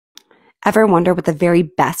Ever wonder what the very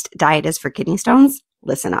best diet is for kidney stones?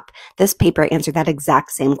 Listen up. This paper answered that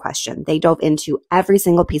exact same question. They dove into every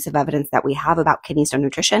single piece of evidence that we have about kidney stone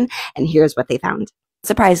nutrition, and here's what they found.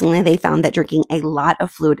 Surprisingly, they found that drinking a lot of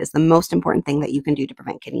fluid is the most important thing that you can do to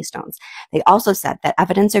prevent kidney stones. They also said that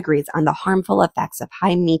evidence agrees on the harmful effects of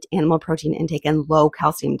high meat, animal protein intake, and low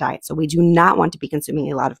calcium diet. So we do not want to be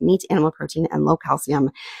consuming a lot of meat, animal protein, and low calcium.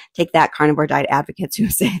 Take that, carnivore diet advocates who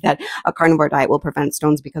say that a carnivore diet will prevent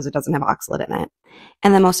stones because it doesn't have oxalate in it.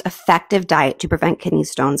 And the most effective diet to prevent kidney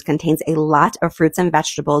stones contains a lot of fruits and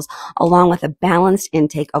vegetables, along with a balanced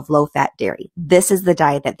intake of low-fat dairy. This is the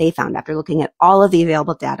diet that they found, after looking at all of the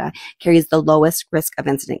available data, carries the lowest risk of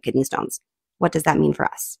incident kidney stones. What does that mean for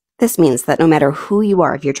us? This means that no matter who you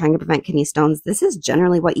are, if you're trying to prevent kidney stones, this is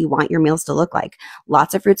generally what you want your meals to look like.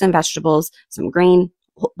 Lots of fruits and vegetables, some grain,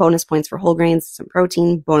 bonus points for whole grains, some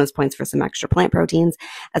protein, bonus points for some extra plant proteins,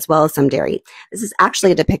 as well as some dairy. This is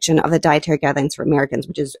actually a depiction of the Dietary Guidelines for Americans,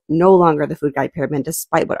 which is no longer the Food Guide Pyramid,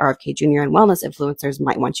 despite what RFK Jr. and wellness influencers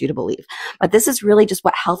might want you to believe. But this is really just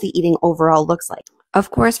what healthy eating overall looks like. Of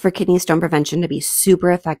course, for kidney stone prevention to be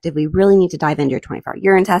super effective, we really need to dive into your 24-hour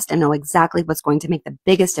urine test and know exactly what's going to make the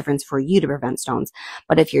biggest difference for you to prevent stones.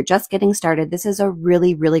 But if you're just getting started, this is a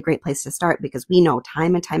really, really great place to start, because we know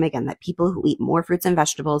time and time again that people who eat more fruits and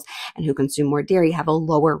vegetables and who consume more dairy have a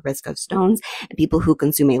lower risk of stones. And people who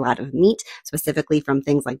consume a lot of meat, specifically from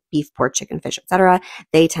things like beef, pork, chicken, fish, etc.,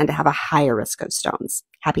 they tend to have a higher risk of stones.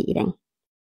 Happy eating.